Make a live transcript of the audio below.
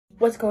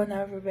What's going on,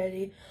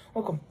 everybody?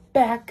 Welcome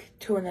back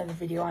to another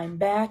video. I'm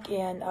back,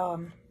 and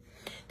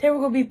today we're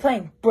going to be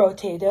playing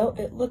Brotato.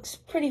 It looks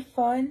pretty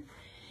fun,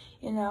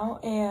 you know,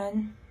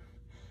 and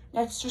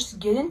let's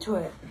just get into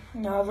it. You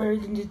know, I've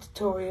already done the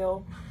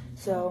tutorial,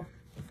 so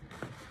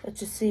let's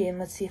just see, and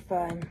let's see if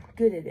I'm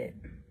good at it.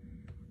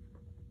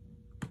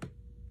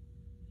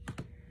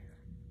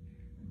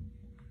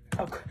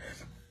 Okay.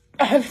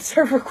 I haven't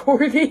started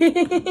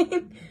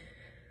recording.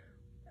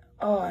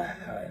 Oh,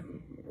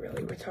 I'm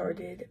really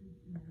retarded.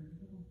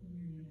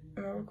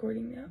 Am I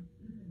recording now?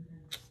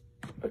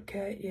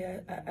 Okay,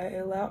 yeah. I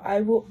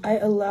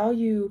allow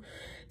you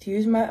to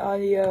use my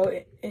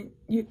audio, and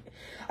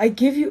I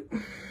give you.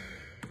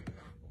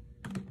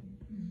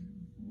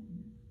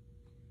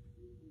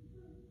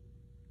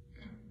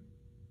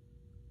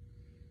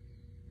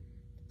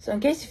 So, in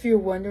case if you're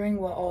wondering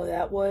what all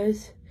that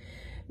was,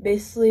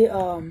 basically,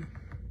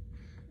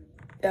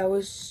 that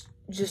was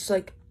just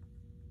like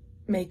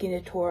making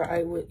it to where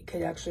I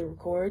could actually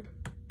record,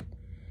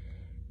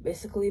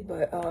 basically,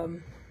 but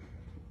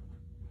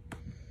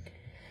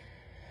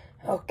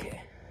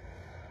okay.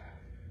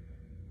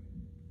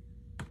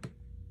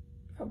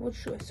 What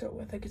should I start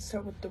with? I could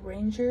start with the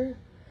Ranger.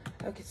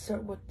 I could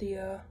start with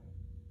the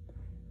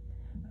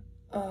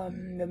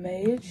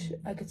Mage.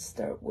 I could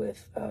start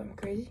with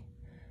Crazy. I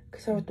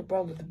could start with the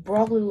Brawler. The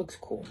Brawler looks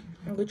cool.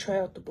 I'm gonna try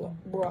out the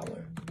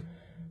Brawler.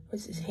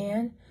 What's his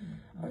hand?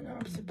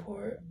 Unarmed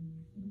support.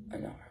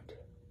 Unarmed.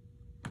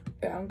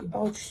 Yeah,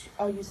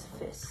 I'll use the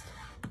fist.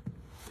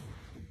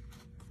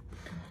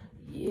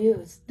 Yeah,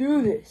 let's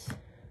do this.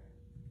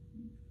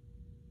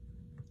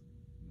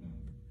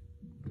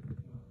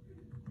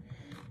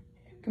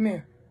 Come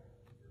here.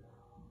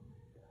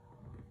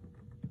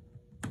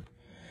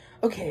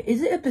 Okay,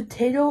 is it a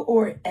potato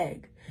or an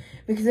egg?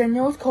 Because I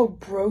know it's called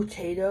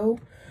brotato,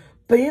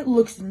 but it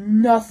looks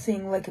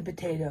nothing like a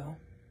potato.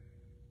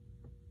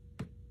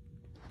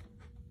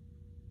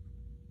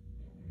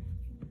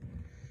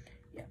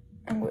 Yeah,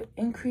 I'm going to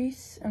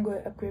increase. I'm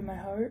going to upgrade my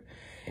heart.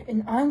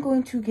 And I'm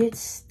going to get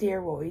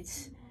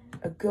steroids,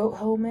 a goat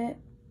helmet,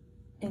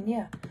 and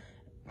yeah.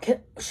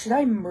 Should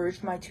I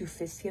merge my two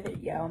fists together?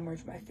 Yeah, I'll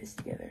merge my fists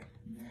together.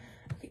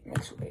 Okay,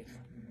 next wave.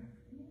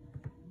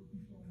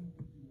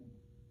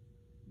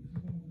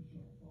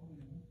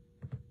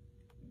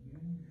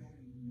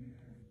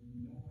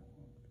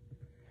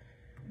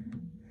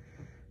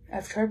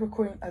 I've tried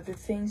recording other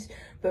things,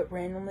 but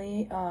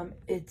randomly,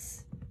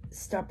 it's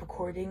stopped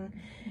recording,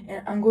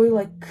 and I'm going to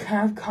like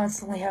kind of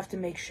constantly have to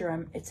make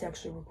sure it's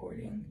actually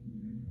recording.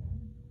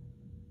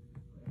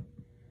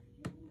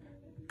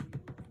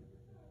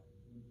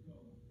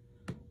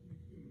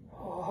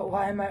 Oh,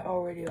 why am I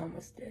already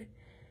almost dead?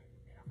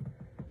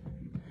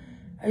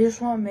 I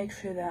just want to make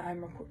sure that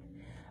I'm recording.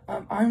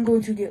 I'm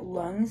going to get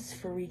lungs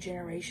for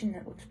regeneration.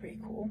 That looks pretty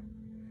cool.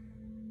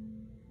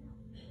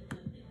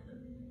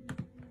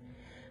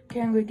 Okay,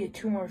 I'm going to get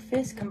 2 more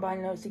fists,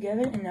 combine those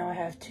together, and now I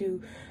have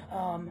 2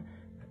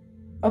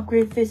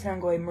 upgrade fists, and I'm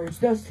going to merge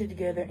those 2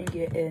 together and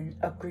get an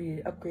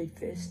upgrade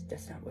fist.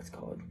 That's not what's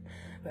called,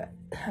 but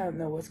I don't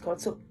know what's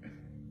called. So,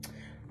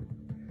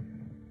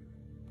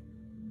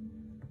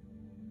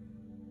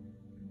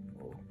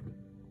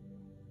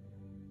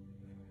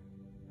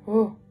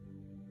 oh.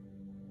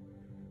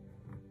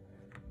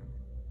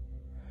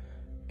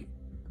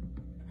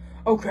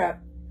 Oh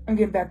crap, I'm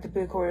getting back to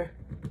big quarter.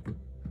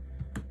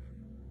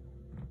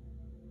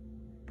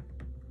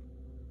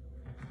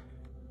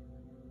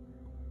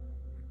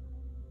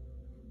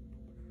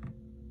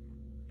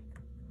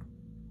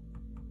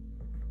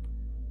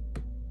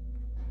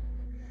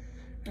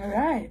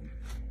 Alright.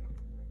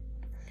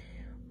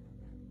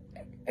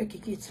 I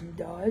could get some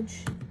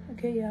dodge.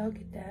 Okay, yeah, I'll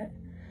get that.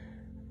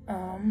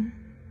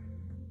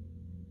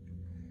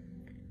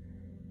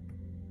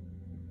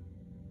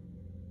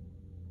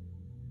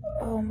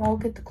 I'll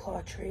get the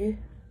claw tree,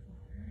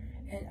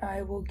 and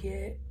I will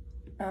get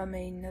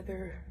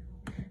another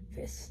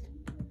fist,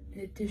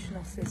 an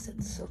additional fist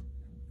that's so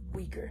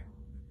weaker.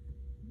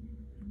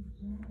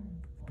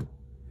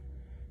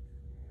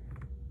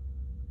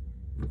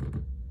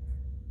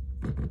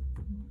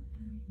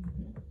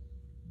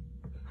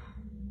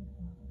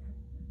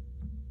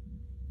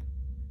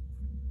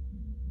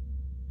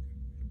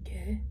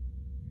 Okay.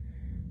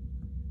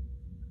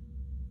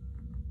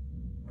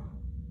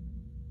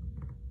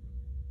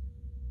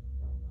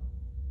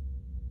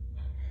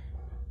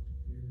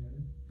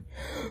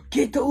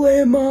 Get the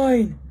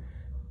landmine!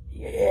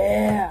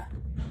 Yeah!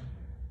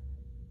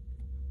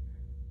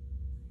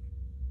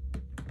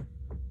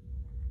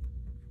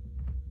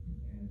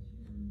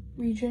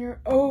 Regenerate.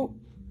 Oh!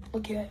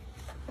 Okay.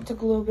 I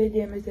took a little bit of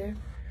damage there.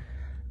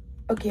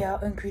 Okay,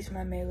 I'll increase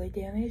my melee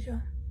damage.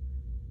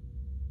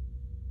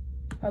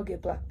 I'll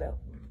get black belt.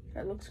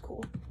 That looks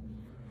cool.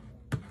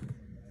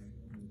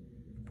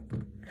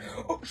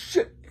 Oh,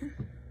 shit!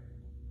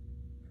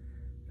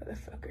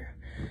 Motherfucker.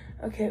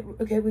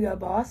 Okay, we got a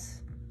boss.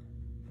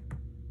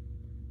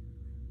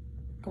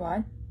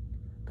 Come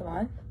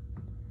on.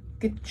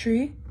 Get the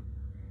tree.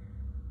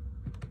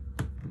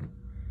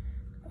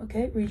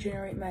 Okay,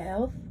 regenerate my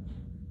health.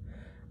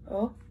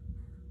 Oh.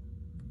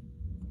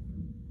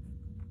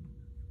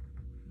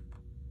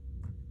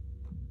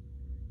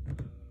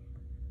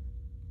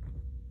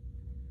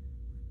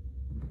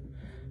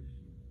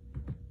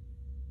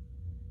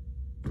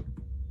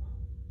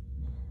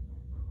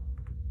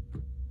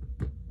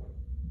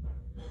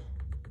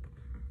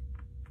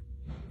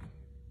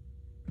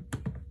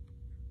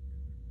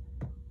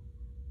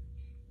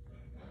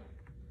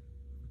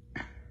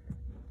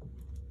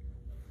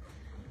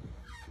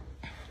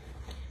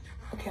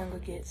 Okay, I'm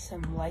gonna get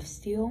some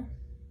lifesteal,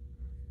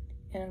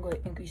 and I'm gonna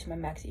increase my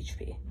max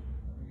HP.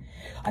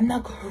 I'm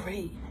not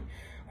great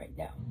right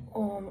now.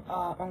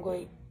 I'm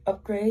going to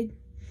upgrade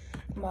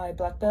my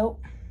black belt.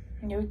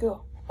 And here we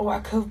go. Oh, I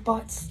could have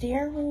bought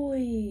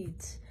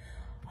steroids.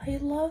 I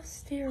love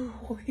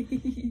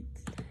steroids.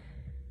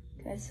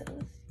 Can I sell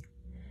this?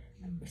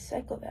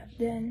 Recycle that.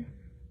 Then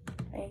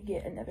I can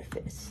get another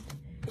fist,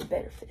 a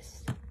better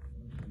fist.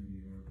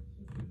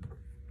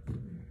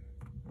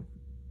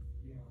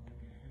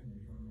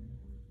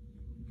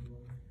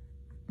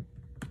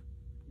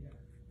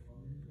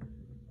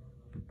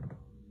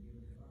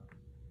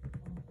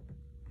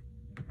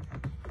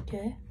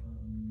 Okay.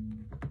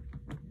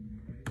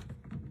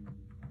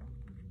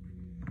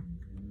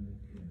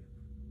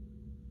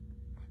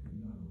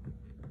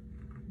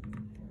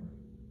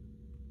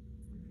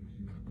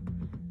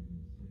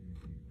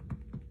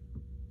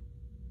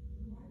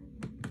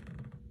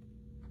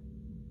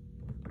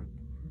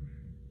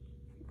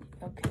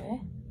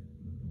 Okay.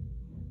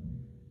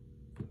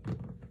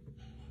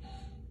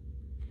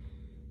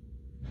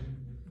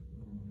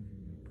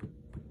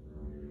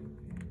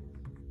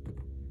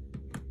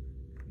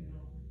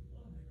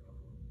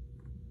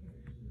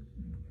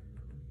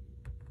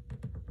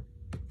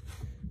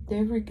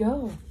 There we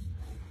go.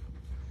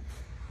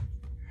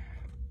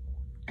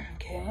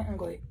 Okay, I'm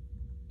going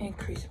to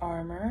increase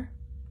armor.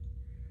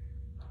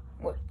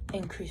 What?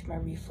 Increase my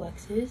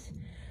reflexes.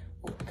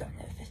 Oh, I got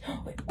another fist.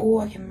 Wait, oh,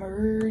 I can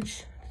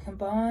merge,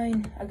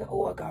 combine. I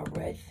got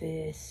red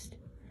fist.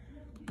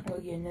 I'm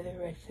gonna get another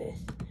red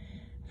fist.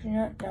 If you're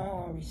not,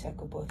 no, I'll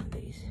recycle both of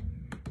these.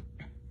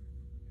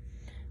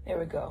 There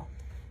we go.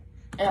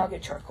 And I'll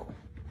get charcoal.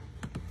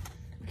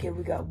 Okay,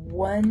 we got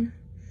one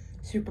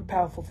super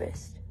powerful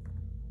fist.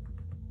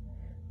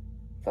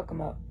 Fuck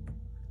him up.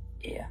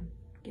 Yeah,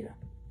 get him.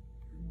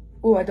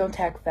 Oh, I don't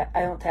attack fast.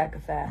 I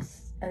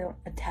don't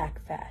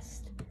attack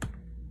fast.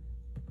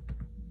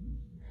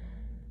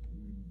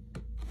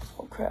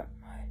 Oh crap!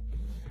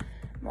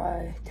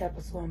 My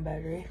tablet's low on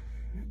battery.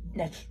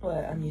 That's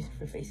what I'm using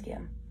for face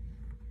cam.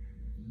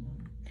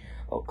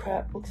 Oh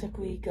crap! Looks like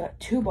we got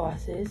 2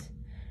 bosses.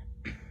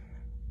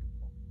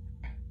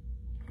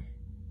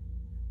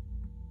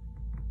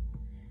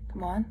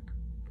 Come on.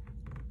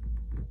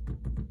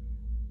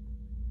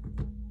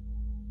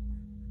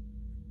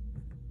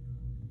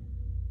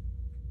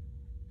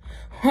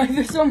 Why are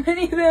there so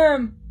many of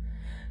them?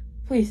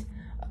 Please.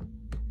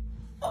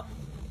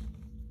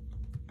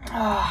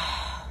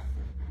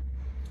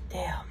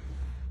 Damn.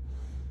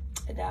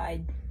 I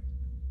died.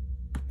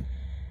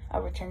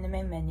 I'll return to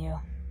main menu.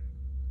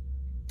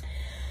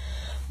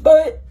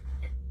 But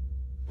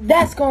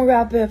that's gonna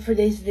wrap it up for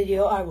today's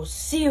video. I will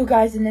see you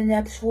guys in the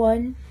next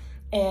one.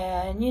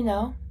 And, you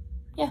know,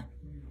 yeah.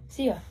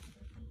 See ya.